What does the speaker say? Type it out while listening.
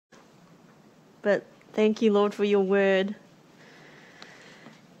but thank you, Lord, for your word.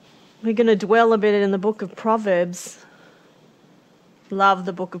 We're going to dwell a bit in the book of Proverbs. Love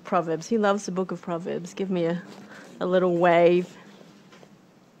the book of Proverbs. Who loves the book of Proverbs? Give me a little wave.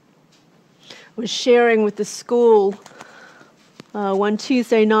 I was sharing with the school one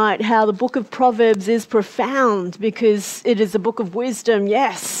Tuesday night how the book of Proverbs is profound because it is a book of wisdom,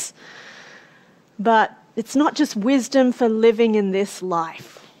 yes. But it's not just wisdom for living in this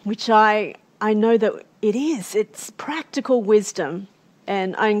life, which I know that it is. It's practical wisdom.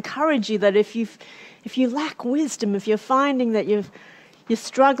 And I encourage you that if you lack wisdom, if you're finding that you're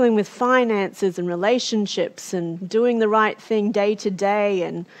struggling with finances and relationships and doing the right thing day to day,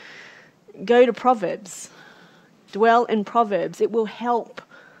 and go to Proverbs. Dwell in Proverbs. It will help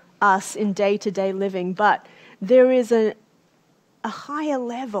us in day-to-day living. But there is a higher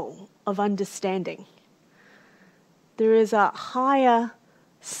level of understanding. There is a higher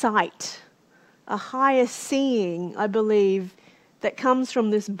sight, a higher seeing, I believe, that comes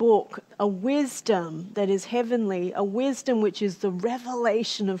from this book, a wisdom that is heavenly, a wisdom which is the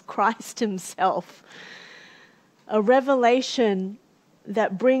revelation of Christ himself, a revelation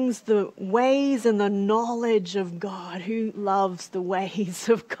that brings the ways and the knowledge of God. Who loves the ways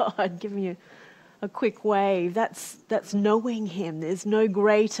of God? Give me a quick wave. That's knowing him. There's no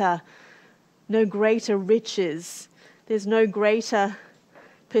greater riches. There's no greater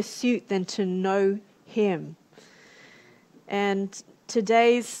pursuit than to know him. And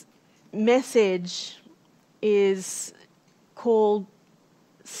today's message is called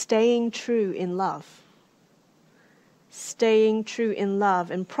Staying True in Love. Staying true in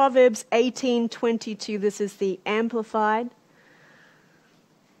love. In Proverbs 18:22, this is the Amplified.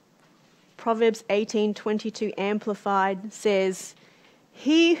 Proverbs 18:22 Amplified says,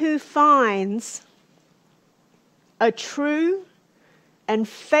 "He who finds a true and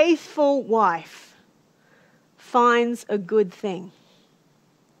faithful wife finds a good thing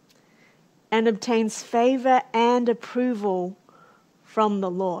and obtains favor and approval from the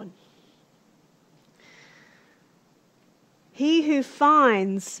Lord." He who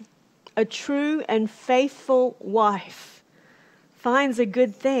finds a true and faithful wife finds a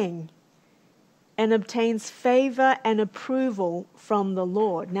good thing and obtains favor and approval from the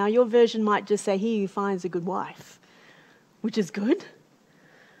Lord. Now, your version might just say, he who finds a good wife, which is good.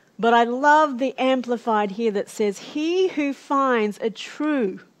 But I love the Amplified here that says, he who finds a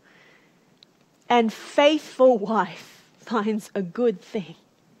true and faithful wife finds a good thing.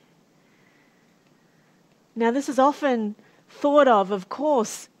 Now, this is often thought of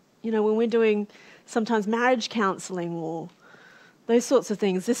course, when we're doing sometimes marriage counseling or those sorts of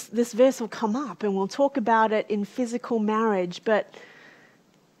things, this verse will come up and we'll talk about it in physical marriage. But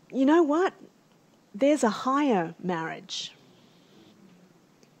you know what? There's a higher marriage.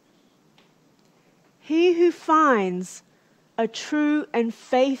 He who finds a true and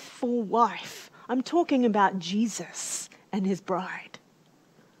faithful wife, I'm talking about Jesus and his bride.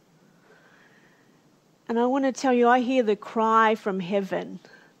 And I want to tell you, I hear the cry from heaven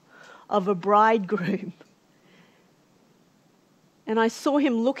of a bridegroom. And I saw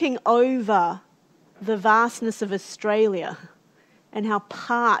him looking over the vastness of Australia and how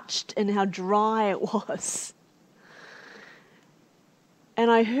parched and how dry it was. And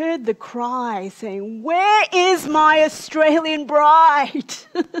I heard the cry saying, "Where is my Australian bride?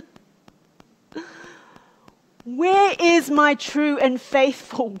 Where is my true and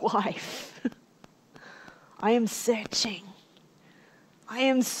faithful wife? I am searching. I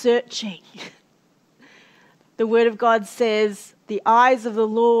am searching." The Word of God says, the eyes of the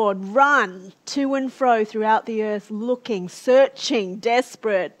Lord run to and fro throughout the earth, looking, searching,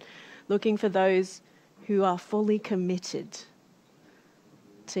 desperate, looking for those who are fully committed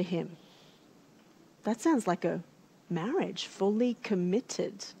to him. That sounds like a marriage, fully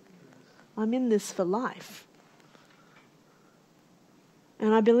committed. I'm in this for life.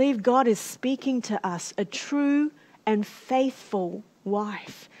 And I believe God is speaking to us, a true and faithful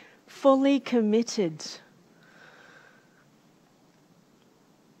wife, fully committed.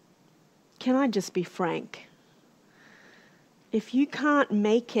 Can I just be frank? If you can't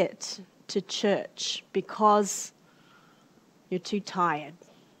make it to church because you're too tired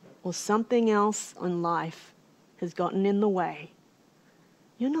or something else in life has gotten in the way,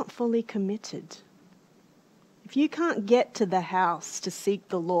 you're not fully committed. If you can't get to the house to seek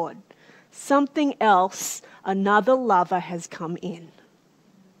the Lord, something else, another lover has come in.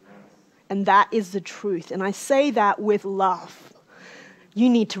 And that is the truth. And I say that with love. You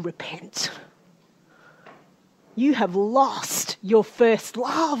need to repent. You have lost your first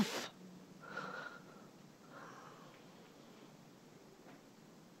love.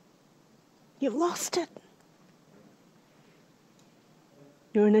 You've lost it.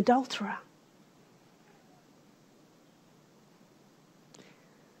 You're an adulterer.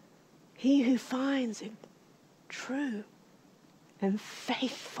 He who finds it true and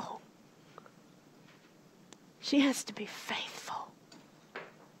faithful. She has to be faithful.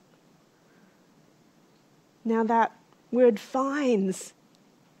 Now that word finds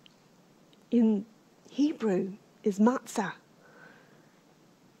in Hebrew is matzah.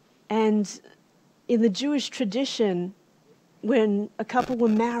 And in the Jewish tradition, when a couple were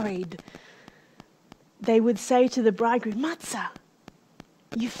married, they would say to the bridegroom, matzah,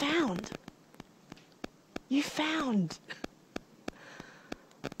 you found. You found.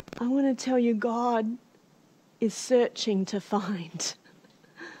 I want to tell you, God is searching to find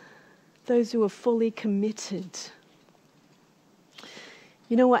those who are fully committed.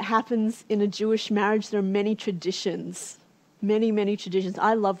 You know what happens in a Jewish marriage? There are many traditions. Many, many traditions.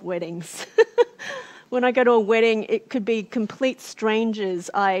 I love weddings. When I go to a wedding, it could be complete strangers.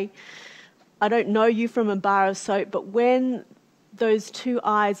 I don't know you from a bar of soap, but when those two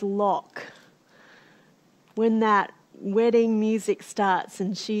eyes lock, when that wedding music starts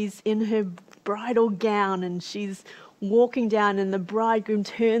and she's in her bridal gown and she's walking down and the bridegroom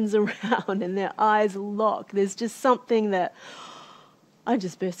turns around and their eyes lock, there's just something that I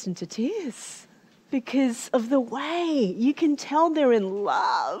just burst into tears because of the way you can tell they're in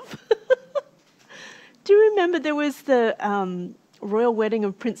love. Do you remember there was the royal wedding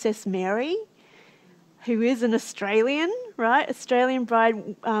of Princess Mary, who is an Australian, right? Australian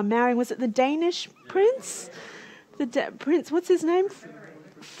bride marrying, was it the Danish prince? Prince, what's his name?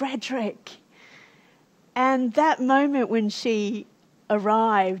 Frederick. And that moment when she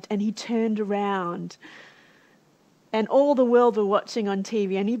arrived and he turned around and all the world were watching on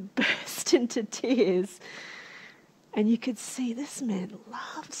TV and he burst into tears. And you could see this man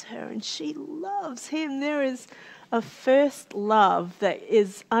loves her and she loves him. There is a first love that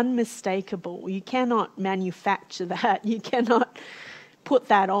is unmistakable. You cannot manufacture that. You cannot put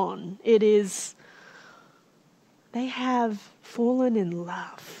that on. It is, they have fallen in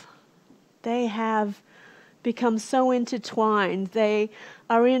love. They have become so intertwined. They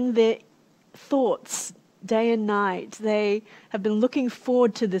are in their thoughts day and night. They have been looking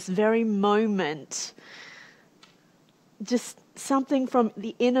forward to this very moment. Just something from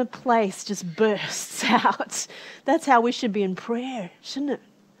the inner place just bursts out. That's how we should be in prayer, shouldn't it?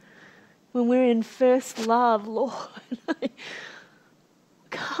 When we're in first love, Lord,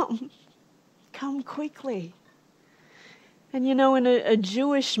 come quickly. And you know, in a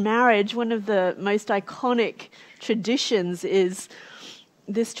Jewish marriage, one of the most iconic traditions is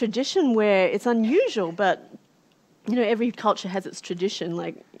this tradition where it's unusual, but you know, every culture has its tradition.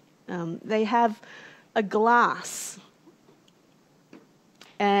 Like they have a glass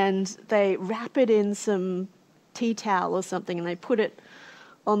and they wrap it in some tea towel or something and they put it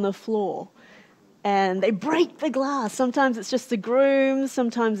on the floor and they break the glass. Sometimes it's just the groom,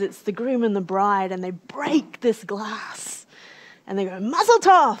 sometimes it's the groom and the bride, and they break this glass and they go, Mazel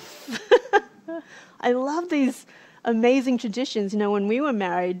tov! I love these amazing traditions. You know, when we were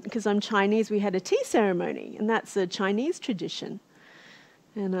married, because I'm Chinese, we had a tea ceremony, and that's a Chinese tradition.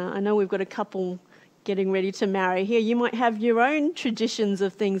 And I know we've got a couple getting ready to marry here. You might have your own traditions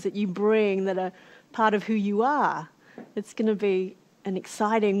of things that you bring that are part of who you are. It's going to be an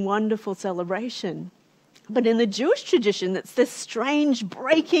exciting, wonderful celebration. But in the Jewish tradition, it's this strange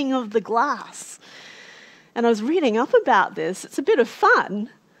breaking of the glass. And I was reading up about this. It's a bit of fun,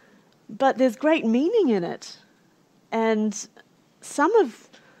 but there's great meaning in it. And some of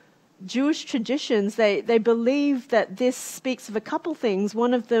Jewish traditions, they believe that this speaks of a couple things.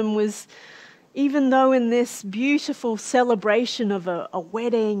 One of them was, even though in this beautiful celebration of a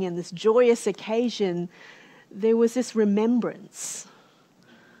wedding and this joyous occasion, there was this remembrance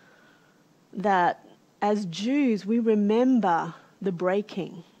that as Jews, we remember the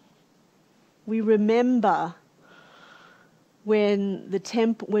breaking. We remember when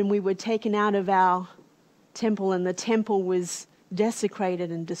we were taken out of our temple and the temple was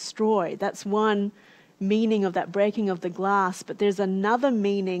desecrated and destroyed. That's one meaning of that breaking of the glass, but there's another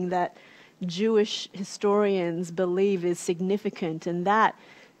meaning that Jewish historians believe is significant, and that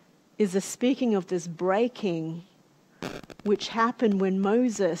is the speaking of this breaking which happened when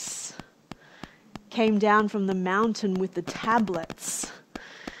Moses came down from the mountain with the tablets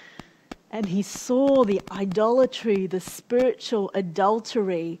and he saw the idolatry, the spiritual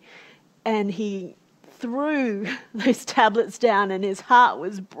adultery, and he threw those tablets down and his heart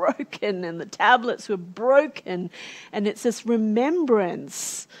was broken and the tablets were broken, and it's this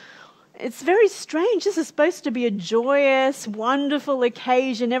remembrance. it's very strange. This is supposed to be a joyous, wonderful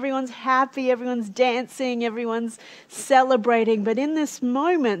occasion. Everyone's happy, everyone's dancing, everyone's celebrating. But in this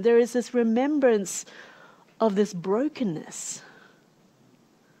moment, there is this remembrance of this brokenness.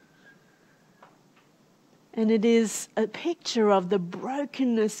 And it is a picture of the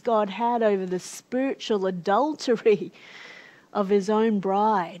brokenness God had over the spiritual adultery of his own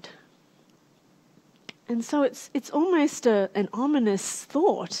bride. And so it's almost an ominous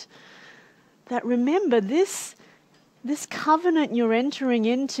thought that, remember, this covenant you're entering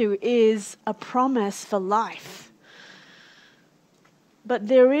into is a promise for life. But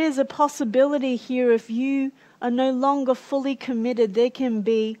there is a possibility here, if you are no longer fully committed, there can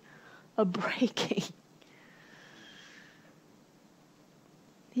be a breaking.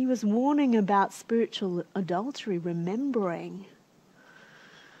 He was warning about spiritual adultery, remembering.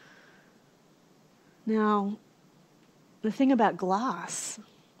 Now, the thing about glass,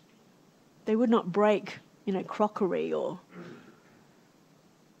 they would not break, crockery, or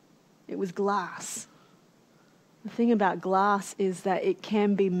it was glass. The thing about glass is that it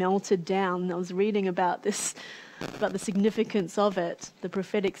can be melted down. I was reading about this, about the significance of it, the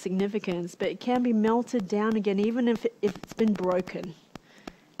prophetic significance, but it can be melted down again, even if it's been broken,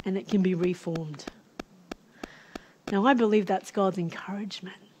 and it can be reformed. Now, I believe that's God's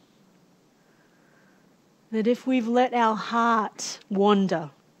encouragement. That if we've let our heart wander,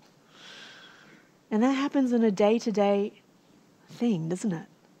 and that happens in a day-to-day thing, doesn't it?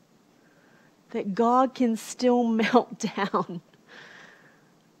 That God can still melt down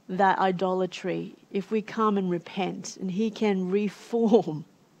that idolatry if we come and repent, and he can reform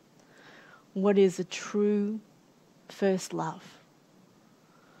what is a true first love.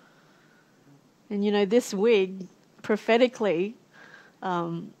 And this week, prophetically,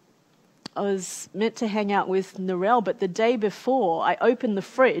 I was meant to hang out with Narelle, but the day before, I opened the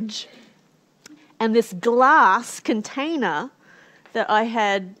fridge, and this glass container that I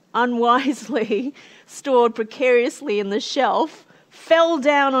had unwisely stored precariously in the shelf fell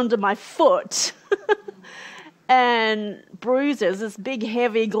down onto my foot and bruises, this big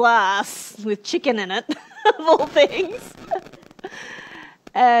heavy glass with chicken in it, of all things.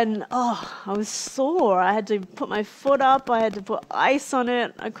 And, I was sore. I had to put my foot up. I had to put ice on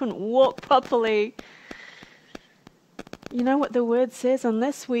it. I couldn't walk properly. You know what the word says?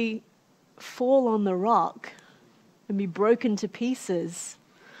 Unless we fall on the rock and be broken to pieces,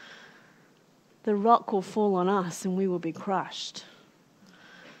 the rock will fall on us and we will be crushed.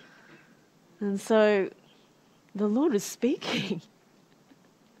 And so the Lord is speaking.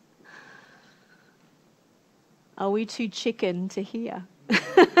 Are we too chicken to hear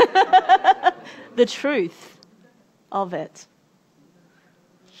the truth of it?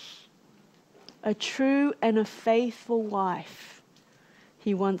 A true and a faithful wife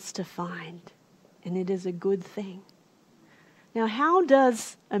he wants to find, and it is a good thing. Now, how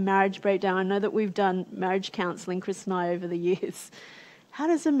does a marriage break down? I know that we've done marriage counselling, Chris and I, over the years. How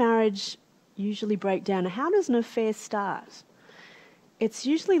does a marriage usually break down? How does an affair start? It's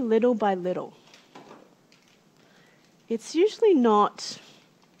usually little by little. It's usually not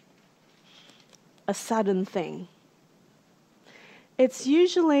a sudden thing. It's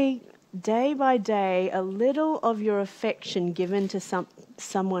usually day by day a little of your affection given to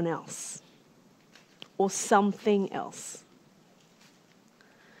someone else or something else.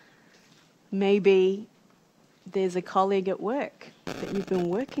 Maybe there's a colleague at work that you've been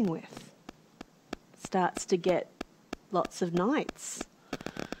working with. Starts to get lots of nights,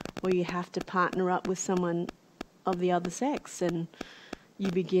 or you have to partner up with someone of the other sex and you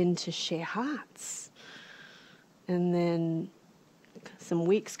begin to share hearts. And then some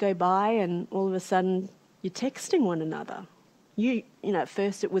weeks go by and all of a sudden you're texting one another. You know, at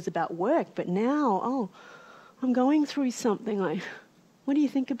first it was about work, but now, I'm going through something. What do you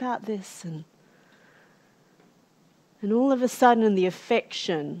think about this? And all of a sudden the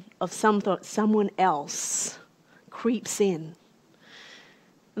affection of someone else creeps in.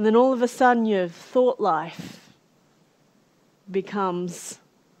 And then all of a sudden your thought life becomes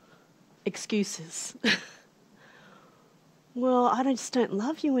excuses. Well, I just don't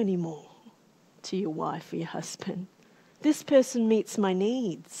love you anymore, to your wife or your husband. This person meets my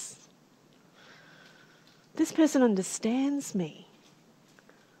needs. This person understands me.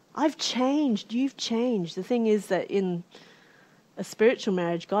 I've changed, you've changed. The thing is that in a spiritual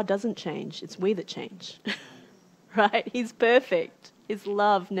marriage, God doesn't change. It's we that change. Right? He's perfect. His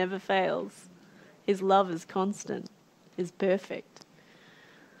love never fails. His love is constant, is perfect.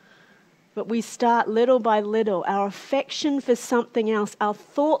 But we start little by little. Our affection for something else, our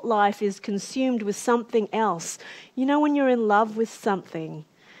thought life is consumed with something else. You know, when you're in love with something,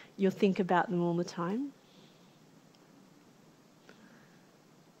 you'll think about them all the time?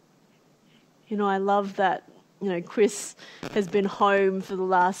 I love that, Chris has been home for the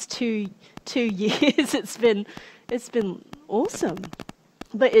last two years. It's been awesome.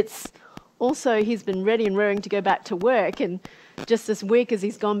 But it's also, he's been ready and raring to go back to work. And just this week as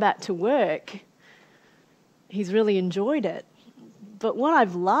he's gone back to work, he's really enjoyed it. But what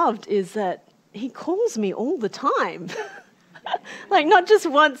I've loved is that he calls me all the time. Like, not just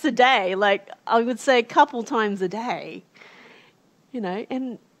once a day, like I would say a couple times a day.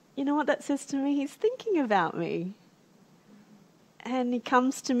 And you know what that says to me? He's thinking about me. And he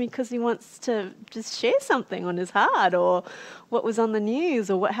comes to me because he wants to just share something on his heart, or what was on the news,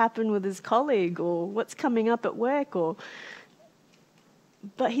 or what happened with his colleague, or what's coming up at work,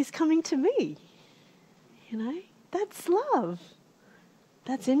 but he's coming to me. That's love.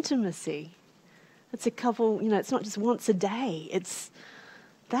 That's intimacy. It's a couple, it's not just once a day.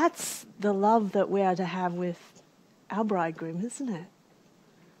 That's the love that we are to have with our bridegroom, isn't it?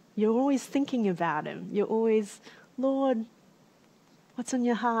 You're always thinking about him. You're always, Lord, what's on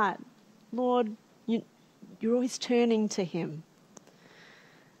your heart? Lord, you're always turning to him.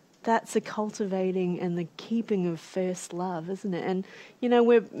 That's the cultivating and the keeping of first love, isn't it? And,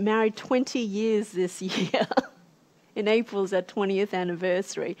 we're married 20 years this year. In April is our 20th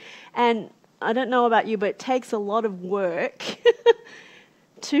anniversary. And I don't know about you, but it takes a lot of work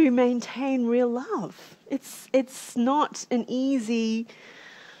to maintain real love. It's not an easy,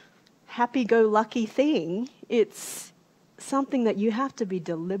 happy-go-lucky thing. It's something that you have to be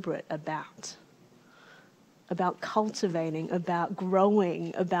deliberate about cultivating, about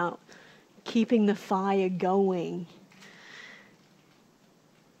growing, about keeping the fire going.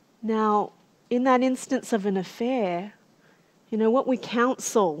 Now, in that instance of an affair, what we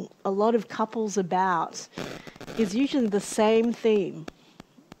counsel a lot of couples about is usually the same theme,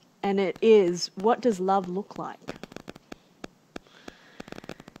 and it is, what does love look like?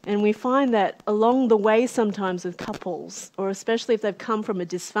 And we find that along the way sometimes with couples, or especially if they've come from a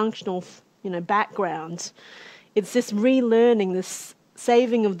dysfunctional, background, it's this relearning, this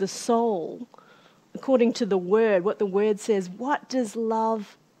saving of the soul, according to the Word, what the Word says. What does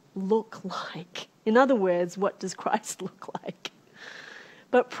love look like? In other words, what does Christ look like?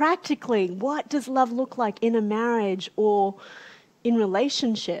 But practically, what does love look like in a marriage or in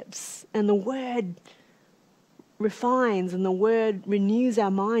relationships? And the Word refines and the Word renews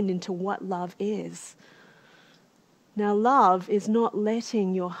our mind into what love is. Now, love is not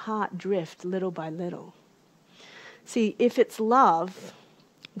letting your heart drift little by little. See, if it's love,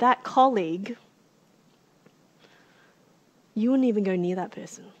 that colleague, you wouldn't even go near that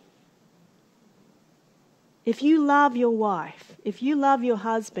person. If you love your wife, if you love your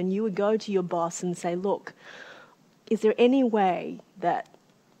husband, you would go to your boss and say, look, is there any way that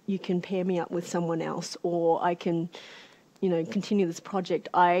you can pair me up with someone else, or I can, continue this project?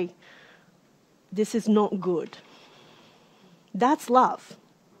 This is not good. That's love.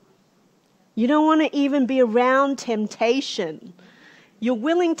 You don't want to even be around temptation. You're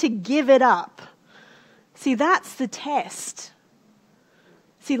willing to give it up. See, that's the test.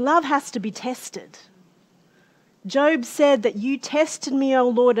 See, love has to be tested. Job said that you tested me, O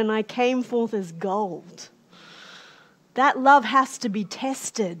Lord, and I came forth as gold. That love has to be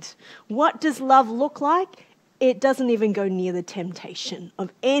tested. What does love look like? It doesn't even go near the temptation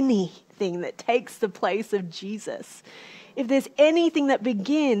of anything that takes the place of Jesus. If there's anything that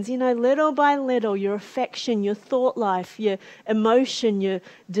begins, little by little, your affection, your thought life, your emotion, your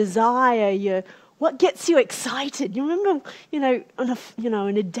desire, what gets you excited? You remember,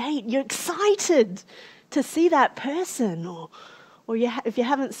 on a date, you're excited to see that person, or if you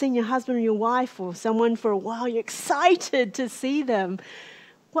haven't seen your husband or your wife or someone for a while, you're excited to see them.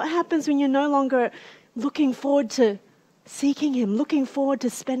 What happens when you're no longer looking forward to seeking him, looking forward to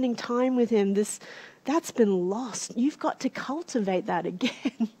spending time with him? That's been lost. You've got to cultivate that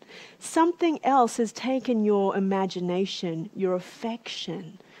again. Something else has taken your imagination, your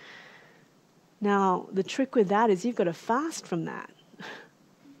affection. Now, the trick with that is you've got to fast from that.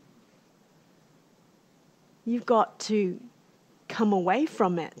 You've got to come away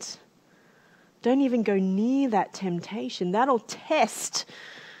from it. Don't even go near that temptation. That'll test.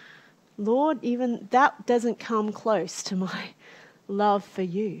 Lord, even that doesn't come close to my love for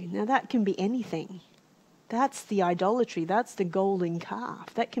you. Now, that can be anything. That's the idolatry. That's the golden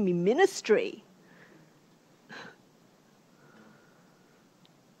calf. That can be ministry.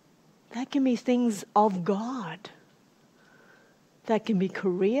 That can be things of God. That can be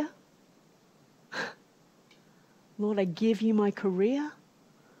career. Lord, I give you my career,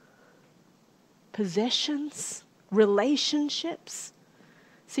 possessions, relationships.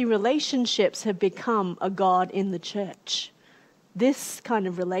 See, relationships have become a god in the church. This kind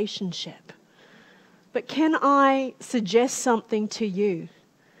of relationship. But can I suggest something to you?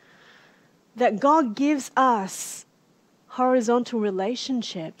 That God gives us horizontal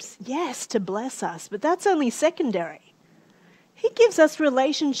relationships, yes, to bless us, but that's only secondary. He gives us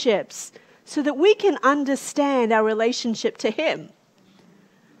relationships so that we can understand our relationship to Him.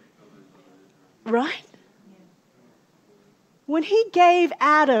 Right? When He gave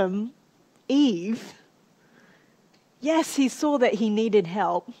Adam Eve, yes, He saw that he needed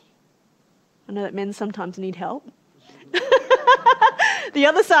help. I know that men sometimes need help. The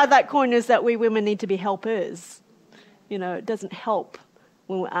other side of that coin is that we women need to be helpers. You know, it doesn't help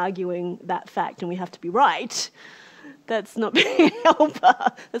when we're arguing that fact and we have to be right. That's not being a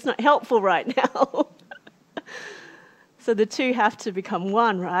helper. That's not helpful right now. So the two have to become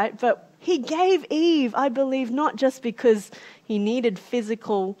one, right? But He gave Eve, I believe, not just because He needed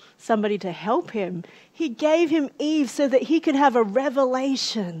physical somebody to help him. He gave him Eve so that he could have a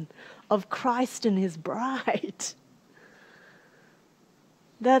revelation of Christ and His bride.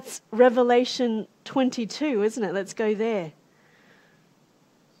 That's Revelation 22, isn't it? Let's go there.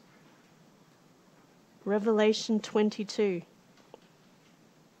 Revelation 22.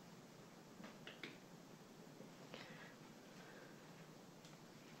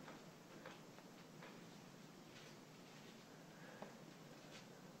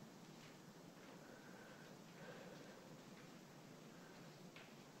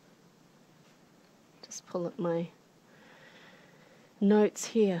 Just pull up my notes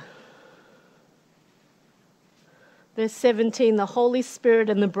here. Verse 17, the Holy Spirit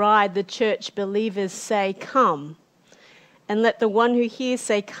and the bride, the church believers say, come. And let the one who hears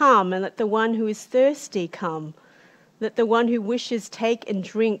say, come. And let the one who is thirsty come. Let the one who wishes take and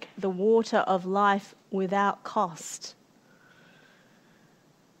drink the water of life without cost.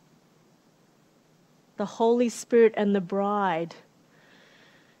 The Holy Spirit and the bride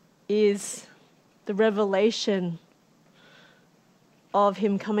is the revelation of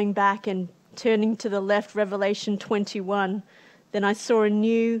Him coming back. And turning to the left, Revelation 21, then I saw a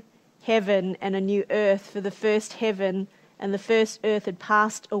new heaven and a new earth, for the first heaven and the first earth had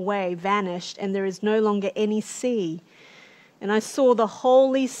passed away, vanished, and there is no longer any sea. And I saw the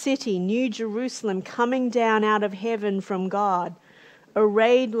holy city, New Jerusalem, coming down out of heaven from God,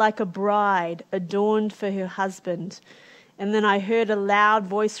 arrayed like a bride, adorned for her husband. And then I heard a loud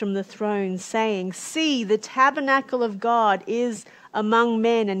voice from the throne saying, see, the tabernacle of God is among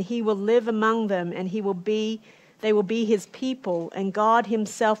men, and He will live among them, and they will be His people, and God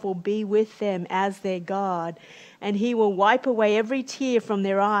Himself will be with them as their God. And He will wipe away every tear from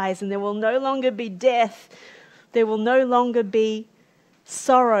their eyes, and there will no longer be death. There will no longer be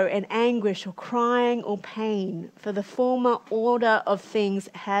sorrow and anguish or crying or pain, for the former order of things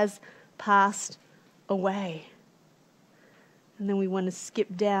has passed away. And then we want to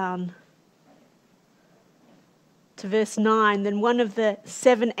skip down to verse 9. Then one of the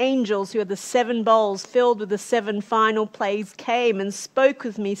 7 angels who had the 7 bowls filled with the 7 final plagues came and spoke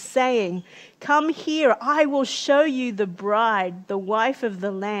with me, saying, come here, I will show you the bride, the wife of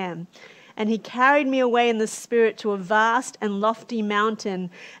the Lamb. And he carried me away in the Spirit to a vast and lofty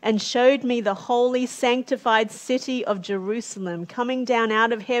mountain, and showed me the holy sanctified city of Jerusalem, coming down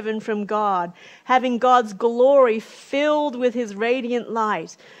out of heaven from God, having God's glory filled with His radiant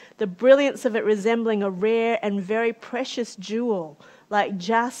light, the brilliance of it resembling a rare and very precious jewel, like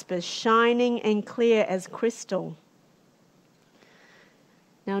jasper, shining and clear as crystal.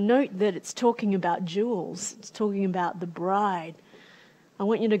 Now note that it's talking about jewels. It's talking about the bride. I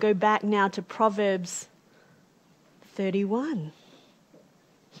want you to go back now to Proverbs 31.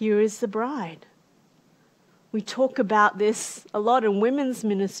 Here is the bride. We talk about this a lot in women's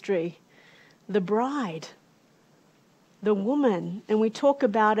ministry. The bride, the woman, and we talk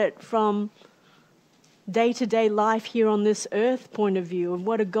about it from day-to-day life here on this earth point of view of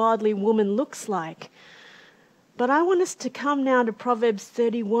what a godly woman looks like. But I want us to come now to Proverbs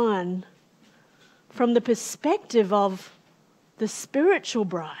 31 from the perspective of the spiritual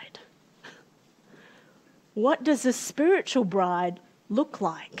bride. What does a spiritual bride look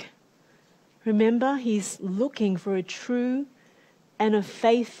like? Remember, he's looking for a true and a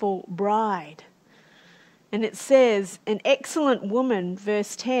faithful bride. And it says, an excellent woman,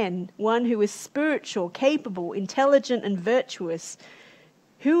 verse 10, one who is spiritual, capable, intelligent, and virtuous.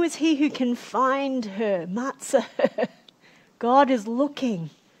 Who is he who can find her? Matzah. God is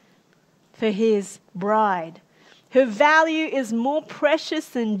looking for His bride. Her value is more precious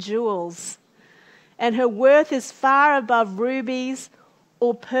than jewels, and her worth is far above rubies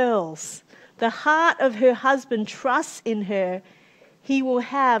or pearls. The heart of her husband trusts in her, he will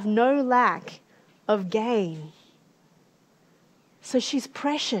have no lack of gain. So she's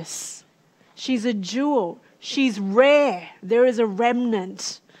precious. She's a jewel. She's rare. There is a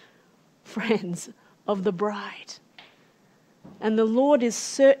remnant, friends, of the bride. And the Lord is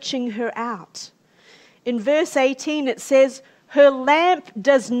searching her out. In verse 18 it says, her lamp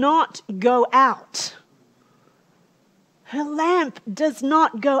does not go out. Her lamp does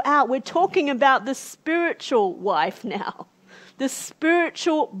not go out. We're talking about the spiritual wife now. The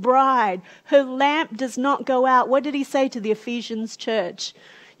spiritual bride. Her lamp does not go out. What did he say to the Ephesians church?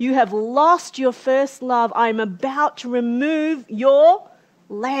 You have lost your first love. I'm about to remove your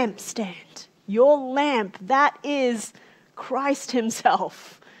lampstand. Your lamp, that is Christ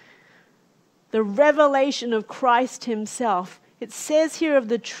himself. The revelation of Christ himself. It says here of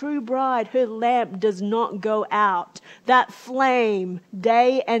the true bride, her lamp does not go out. That flame,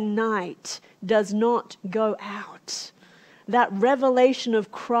 day and night, does not go out. That revelation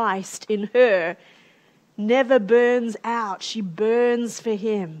of Christ in her never burns out. She burns for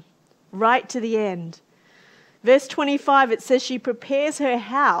him right to the end. Verse 25, it says she prepares her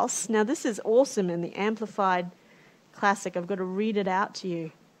house. Now this is awesome in the Amplified Classic. I've got to read it out to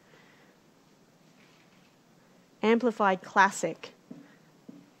you. Amplified Classic.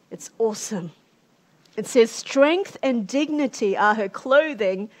 It's awesome. It says, strength and dignity are her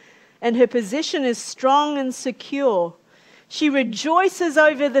clothing, and her position is strong and secure. She rejoices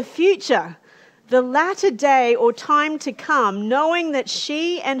over the future, the latter day or time to come, knowing that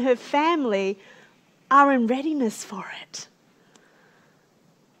she and her family are in readiness for it.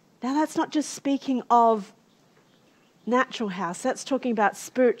 Now that's not just speaking of natural house, that's talking about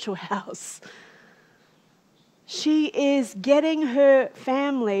spiritual house. She is getting her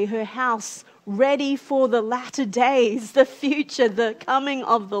family, her house, ready for the latter days, the future, the coming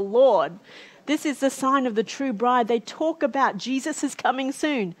of the Lord. This is the sign of the true bride. They talk about Jesus is coming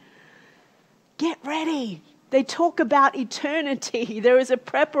soon. Get ready. They talk about eternity. There is a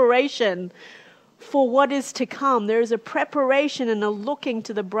preparation for what is to come. There is a preparation and a looking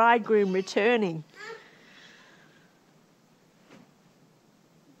to the bridegroom returning.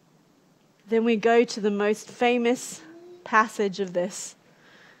 Then we go to the most famous passage of this.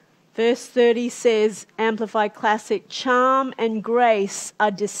 Verse 30 says, Amplified Classic, charm and grace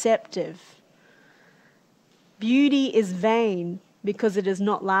are deceptive. Beauty is vain because it is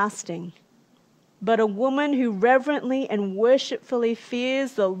not lasting. But a woman who reverently and worshipfully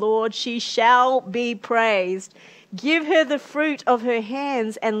fears the Lord, she shall be praised. Give her the fruit of her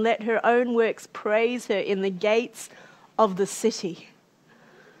hands and let her own works praise her in the gates of the city.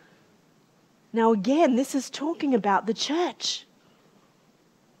 Now again, this is talking about the church.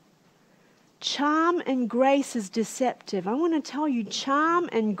 Charm and grace is deceptive. I want to tell you, charm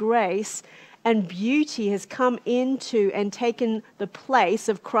and grace and beauty has come into and taken the place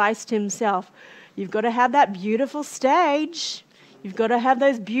of Christ himself. You've got to have that beautiful stage. You've got to have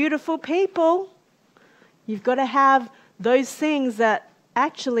those beautiful people. You've got to have those things that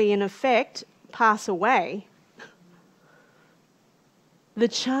actually, in effect, pass away. The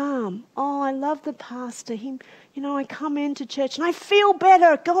charm. Oh, I love the pastor. I come into church and I feel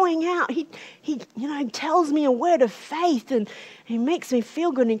better going out. He tells me a word of faith and he makes me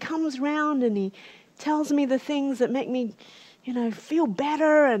feel good. And he comes round and he tells me the things that make me, feel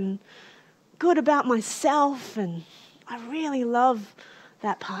better and good about myself. And I really love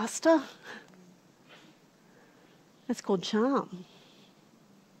that pastor. That's called charm.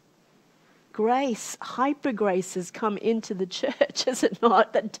 Grace, hyper grace has come into the church, has it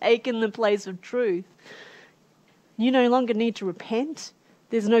not? That taken the place of truth. You no longer need to repent.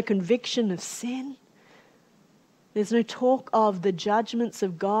 There's no conviction of sin. There's no talk of the judgments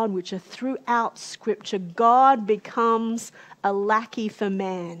of God which are throughout Scripture. God becomes a lackey for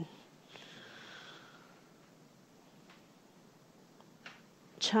man.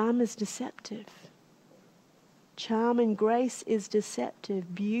 Charm is deceptive. Charm and grace is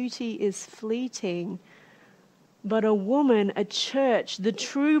deceptive. Beauty is fleeting. But a woman, a church, the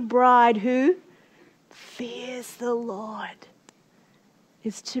true bride who fears the Lord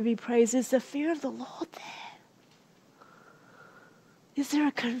is to be praised. Is the fear of the Lord there? Is there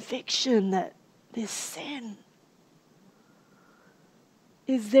a conviction that there's sin?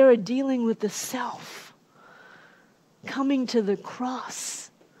 Is there a dealing with the self? Coming to the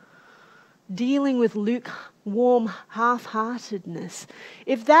cross? Dealing with lukewarm half-heartedness.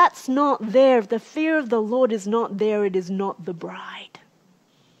 If that's not there, if the fear of the Lord is not there, it is not the bride.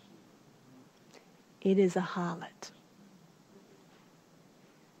 It is a harlot.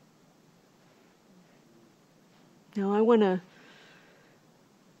 Now I want to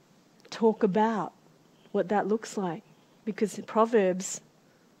talk about what that looks like. Because Proverbs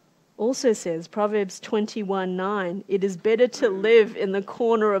also says, Proverbs 21:9, it is better to live in the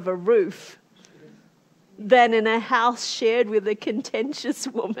corner of a roof than in a house shared with a contentious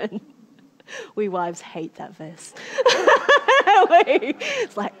woman. We wives hate that verse.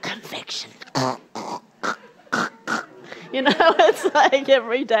 It's like conviction. It's like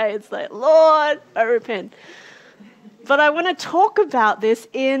every day, it's like, Lord, I repent. But I want to talk about this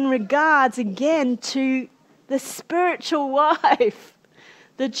in regards, again, to the spiritual wife,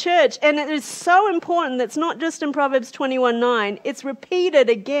 the church. And it is so important that it's not just in Proverbs 21:9, it's repeated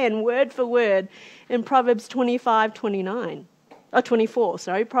again, word for word, in Proverbs 24, Proverbs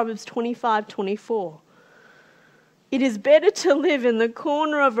 25:24. It is better to live in the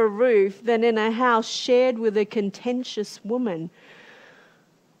corner of a roof than in a house shared with a contentious woman.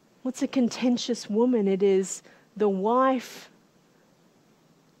 What's a contentious woman? It is the wife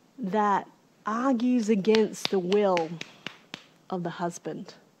that argues against the will of the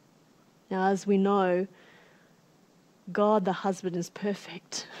husband. Now, as we know, God, the husband, is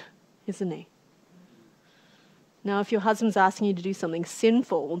perfect, isn't he? Now, if your husband's asking you to do something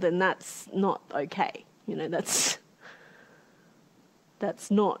sinful, then that's not okay. That's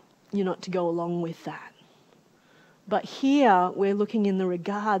not, you're not to go along with that. But here we're looking in the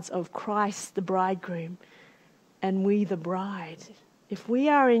regards of Christ, the bridegroom, and we, the bride. If we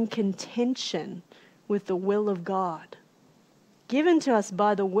are in contention with the will of God, given to us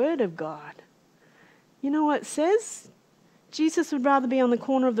by the word of God, you know what it says? Jesus would rather be on the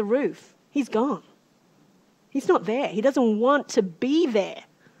corner of the roof. He's gone. He's not there. He doesn't want to be there.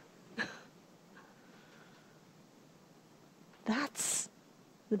 That's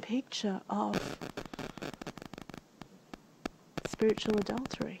the picture of spiritual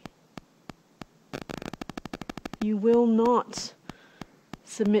adultery. You will not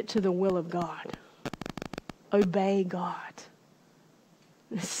submit to the will of God. Obey God.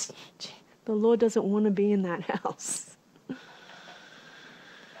 The Lord doesn't want to be in that house.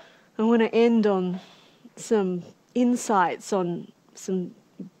 I want to end on some insights on some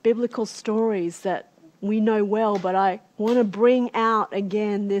biblical stories that we know well, but I want to bring out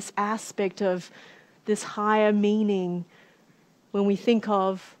again this aspect of this higher meaning when we think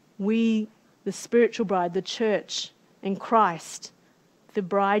of we, the spiritual bride, the church, and Christ, the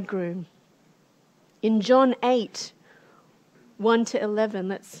bridegroom. In John 8, 1-11,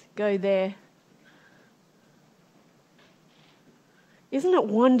 let's go there. Isn't it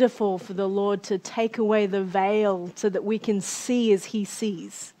wonderful for the Lord to take away the veil so that we can see as he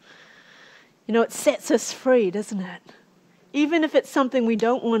sees? It sets us free, doesn't it? Even if it's something we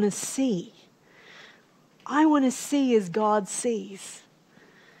don't want to see. I want to see as God sees.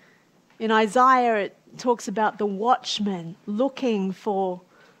 In Isaiah, it talks about the watchmen looking for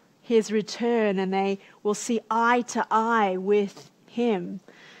his return, and they will see eye to eye with him.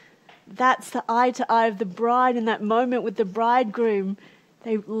 That's the eye to eye of the bride in that moment with the bridegroom.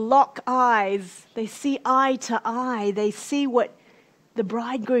 They lock eyes. They see eye to eye. They see what the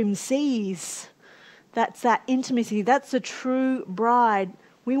bridegroom sees. That's that intimacy. That's a true bride.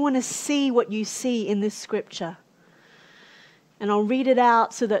 We want to see what you see in this scripture. And I'll read it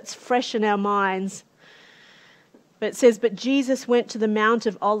out so that it's fresh in our minds. But it says, but Jesus went to the Mount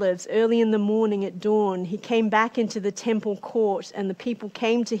of Olives early in the morning at dawn. He came back into the temple court, and the people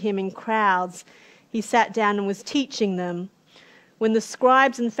came to him in crowds. He sat down and was teaching them. When the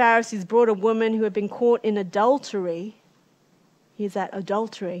scribes and Pharisees brought a woman who had been caught in adultery, here's that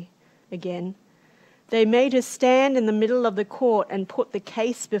adultery again, they made her stand in the middle of the court and put the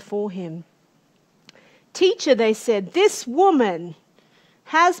case before him. Teacher, they said, this woman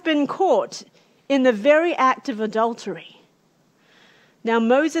has been caught in the very act of adultery. Now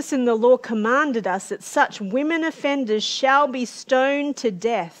Moses in the law commanded us that such women offenders shall be stoned to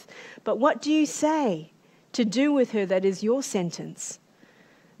death. But what do you say to do with her that is your sentence?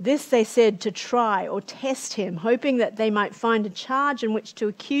 This they said to try or test him, hoping that they might find a charge in which to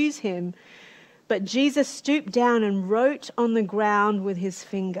accuse him. But Jesus stooped down and wrote on the ground with his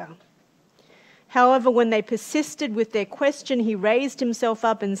finger. However, when they persisted with their question, he raised himself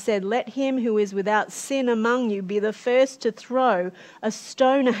up and said, let him who is without sin among you be the first to throw a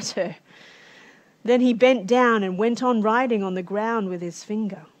stone at her. Then he bent down and went on writing on the ground with his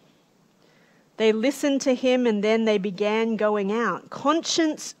finger. They listened to him, and then they began going out,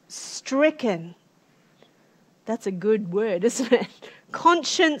 conscience-stricken. That's a good word, isn't it?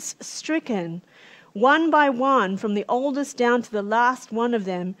 Conscience-stricken, one by one, from the oldest down to the last one of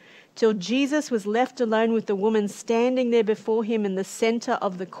them, till Jesus was left alone with the woman standing there before him in the center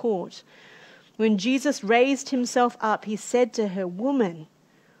of the court. When Jesus raised himself up, he said to her, woman,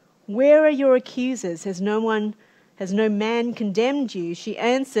 where are your accusers? Has Has no man condemned you?" She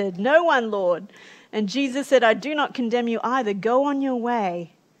answered, "No one, Lord." And Jesus said, "I do not condemn you either. Go on your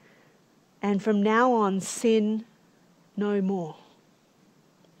way, and from now on sin no more."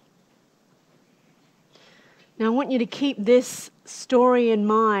 Now I want you to keep this story in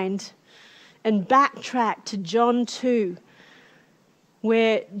mind and backtrack to John 2,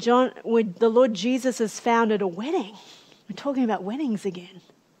 where the Lord Jesus is found at a wedding. We're talking about weddings again,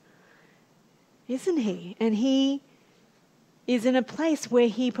 isn't he? And he is in a place where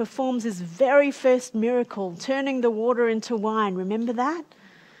he performs his very first miracle, turning the water into wine. Remember that?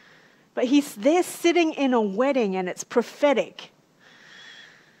 But he's there sitting in a wedding, and it's prophetic.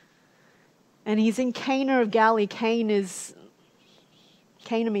 And he's in Cana of Galilee. Cana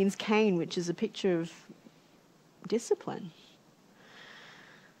means Cain, which is a picture of discipline.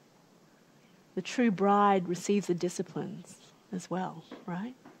 The true bride receives the disciplines as well,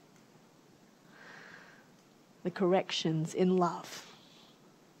 right? The corrections in love.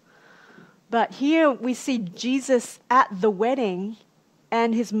 But here we see Jesus at the wedding,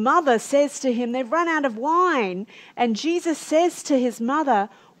 and his mother says to him, they've run out of wine. And Jesus says to his mother,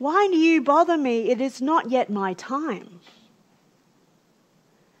 "Why do you bother me? It is not yet my time."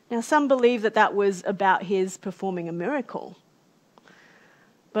 Now, some believe that that was about his performing a miracle.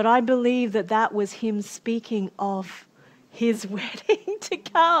 But I believe that that was him speaking of his wedding to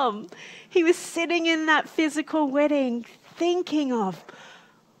come. He was sitting in that physical wedding thinking of,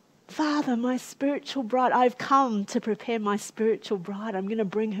 "Father, my spiritual bride, I've come to prepare my spiritual bride. I'm going to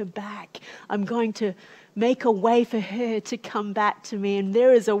bring her back. I'm going to make a way for her to come back to me. And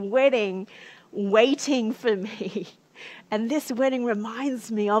there is a wedding waiting for me." And this wedding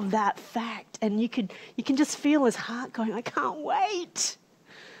reminds me of that fact. And you can just feel his heart going, "I can't wait.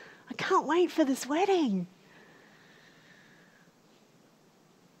 I can't wait for this wedding."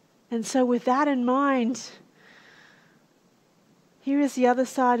 And so with that in mind, here is the other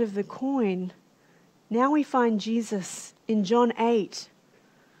side of the coin. Now we find Jesus in John 8,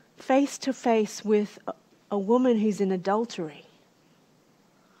 face to face with a woman who's in adultery.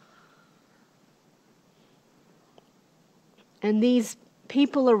 And these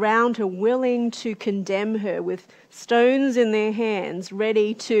people around her willing to condemn her with stones in their hands,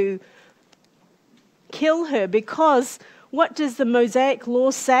 ready to kill her, because what does the Mosaic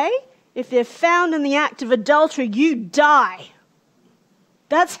law say? If they're found in the act of adultery, you die.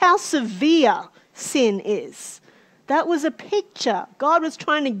 That's how severe sin is. That was a picture. God was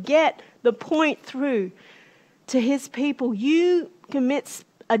trying to get the point through to his people. You commit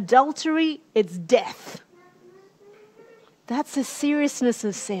adultery, it's death. That's the seriousness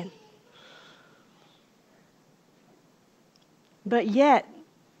of sin. But yet,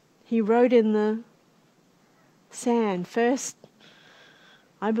 he wrote in the sand. First,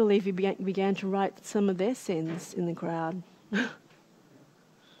 I believe he began to write some of their sins in the crowd.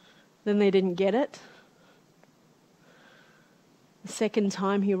 Then they didn't get it. The second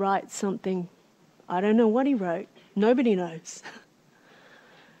time he writes something, I don't know what he wrote. Nobody knows.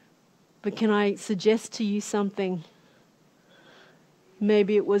 But can I suggest to you something?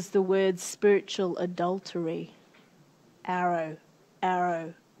 Maybe it was the word spiritual adultery. Arrow,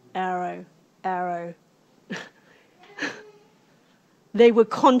 arrow, arrow, arrow. They were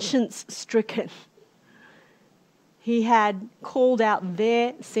conscience-stricken. He had called out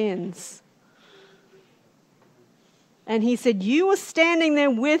their sins. And he said, "You were standing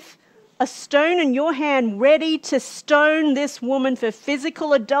there with a stone in your hand, ready to stone this woman for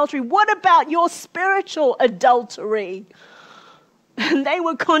physical adultery. What about your spiritual adultery?" And they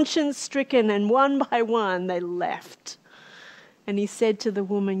were conscience-stricken, and one by one they left. And he said to the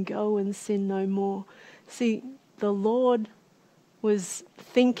woman, "Go and sin no more." See, the Lord was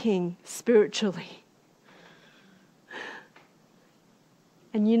thinking spiritually.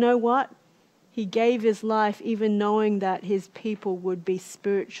 And you know what? He gave his life even knowing that his people would be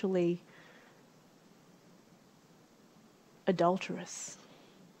spiritually adulterous.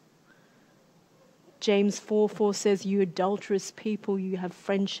 James 4:4 says, "You adulterous people, you have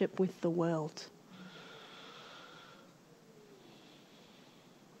friendship with the world."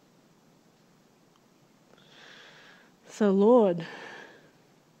 So Lord,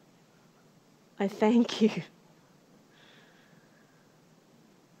 I thank you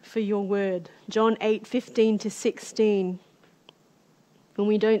for your word. John 8:15-16. When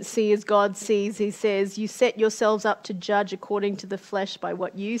we don't see as God sees, he says, "You set yourselves up to judge according to the flesh by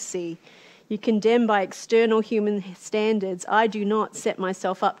what you see. You condemn by external human standards. I do not set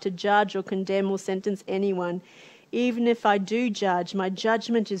myself up to judge or condemn or sentence anyone. Even if I do judge, my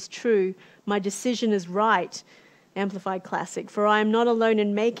judgment is true. My decision is right." Amplified Classic. "For I am not alone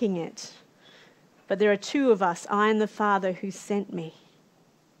in making it. but there are two of us, I and the Father who sent me.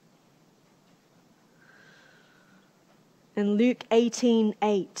 And Luke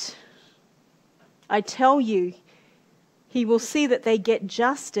 18:8, I tell you, he will see that they get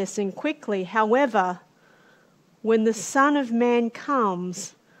justice and quickly. However, when the Son of Man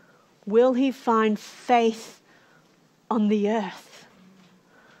comes, will he find faith on the earth?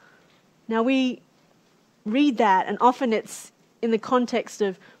 Now we read that, and often it's in the context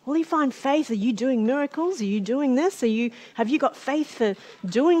of, will he find faith? Are you doing miracles? Are you doing this? Have you got faith for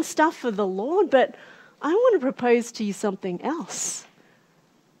doing stuff for the Lord? But I want to propose to you something else.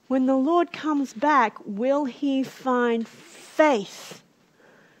 When the Lord comes back, will he find faith,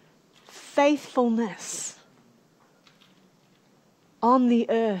 faithfulness on the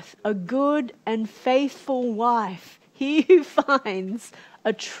earth, a good and faithful wife? He who finds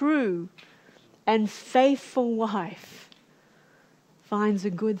a true and faithful wife finds a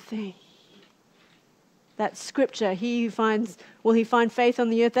good thing. That scripture, will he find faith on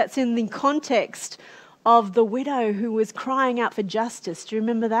the earth? That's in the context of the widow who was crying out for justice. Do you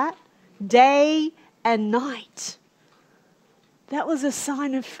remember that? Day and night. That was a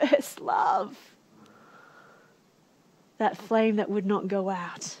sign of first love. That flame that would not go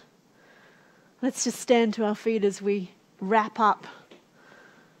out. Let's just stand to our feet as we wrap up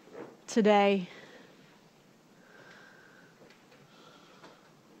today.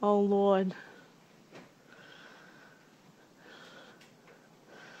 Oh Lord,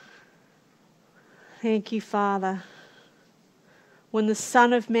 thank you, Father. When the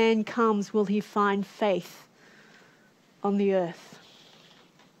Son of Man comes, will he find faith on the earth?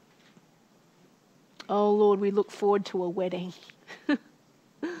 Oh Lord, we look forward to a wedding.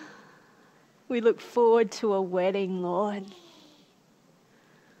 We look forward to a wedding, Lord.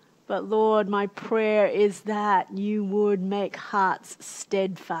 But Lord, my prayer is that you would make hearts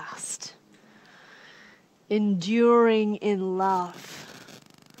steadfast, enduring in love.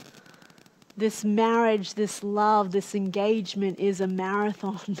 This marriage, this love, this engagement is a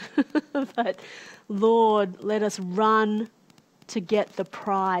marathon. But Lord, let us run to get the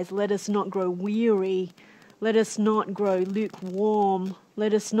prize. Let us not grow weary. Let us not grow lukewarm.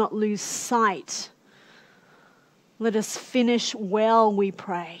 Let us not lose sight. Let us finish well, we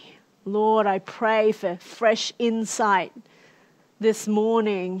pray. Lord, I pray for fresh insight this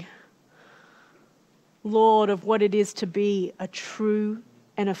morning, Lord, of what it is to be a true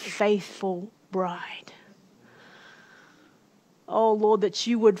and a faithful bride. Oh Lord, that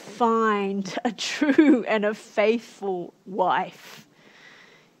you would find a true and a faithful wife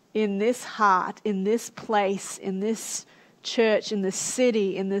in this heart, in this place, in this church, in this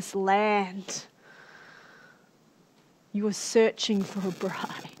city, in this land. You are searching for a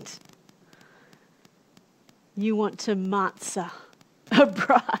bride. You want to matzah a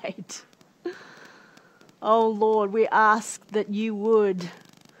bride. Oh Lord, we ask that you would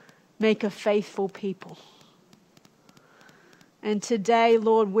make a faithful people. And today,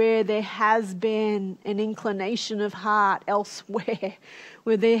 Lord, where there has been an inclination of heart elsewhere,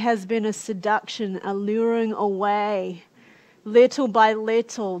 where there has been a seduction, a luring away, little by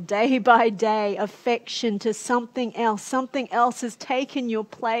little, day by day, affection to something else has taken your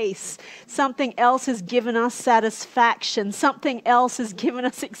place, something else has given us satisfaction, something else has given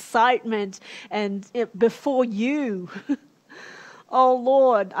us excitement before you. Oh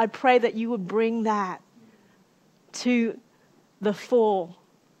Lord, I pray that you would bring that to the fore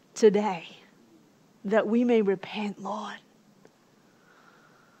today, that we may repent, Lord.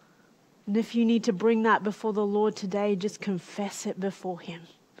 And if you need to bring that before the Lord today, just confess it before him.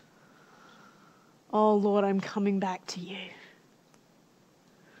 Oh Lord, I'm coming back to you.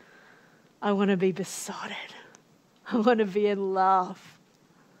 I want to be besotted. I want to be in love.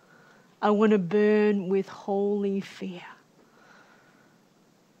 I want to burn with holy fear.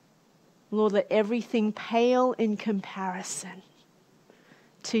 Lord, let everything pale in comparison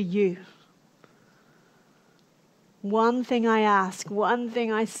to you. One thing I ask, one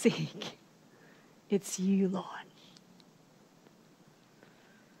thing I seek, it's you, Lord.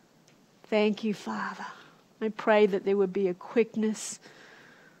 Thank you, Father. I pray that there would be a quickness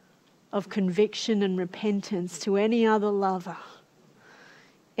of conviction and repentance to any other lover,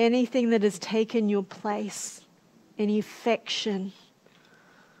 anything that has taken your place, any affection.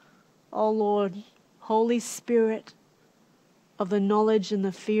 Oh Lord, Holy Spirit of the knowledge and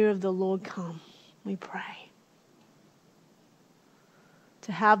the fear of the Lord, come, we pray.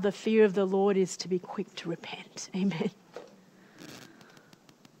 To have the fear of the Lord is to be quick to repent. Amen.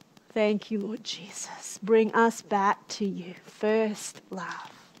 Thank you, Lord Jesus. Bring us back to you. First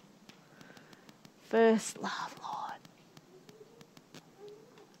love. First love, Lord.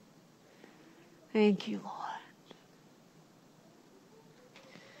 Thank you, Lord.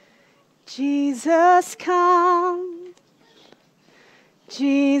 Jesus, come.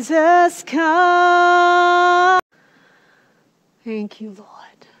 Jesus, come. Thank you, Lord.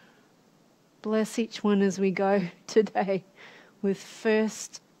 Bless each one as we go today with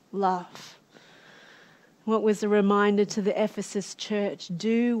first love. What was a reminder to the Ephesus church?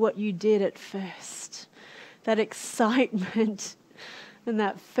 Do what you did at first. That excitement and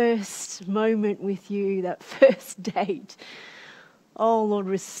that first moment with you, that first date. Oh Lord,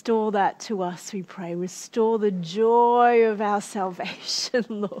 restore that to us, we pray. Restore the joy of our salvation,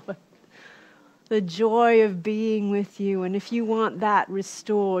 Lord. The joy of being with you. And if you want that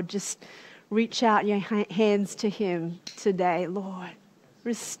restored, just reach out your hands to Him today, Lord.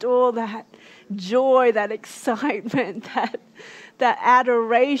 Restore that joy, that excitement, that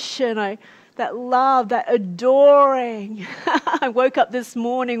adoration, that love, that adoring. I woke up this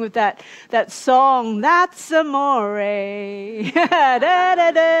morning with that song, That's Amore. Da, da,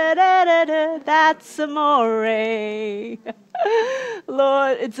 da, da, da, da, that's Amore.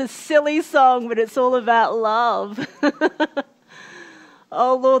 Lord, it's a silly song, but it's all about love.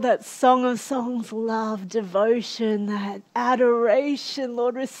 Oh, Lord, that Song of Songs, love, devotion, that adoration,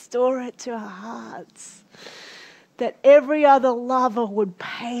 Lord, restore it to our hearts. That every other lover would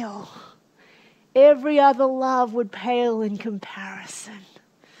pale. Every other love would pale in comparison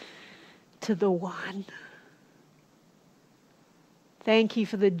to the one. Thank you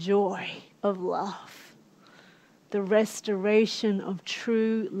for the joy of love, the restoration of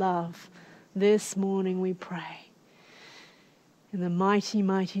true love. This morning we pray. In the mighty,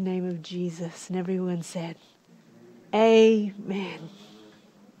 mighty name of Jesus. And everyone said, Amen.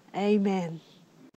 Amen.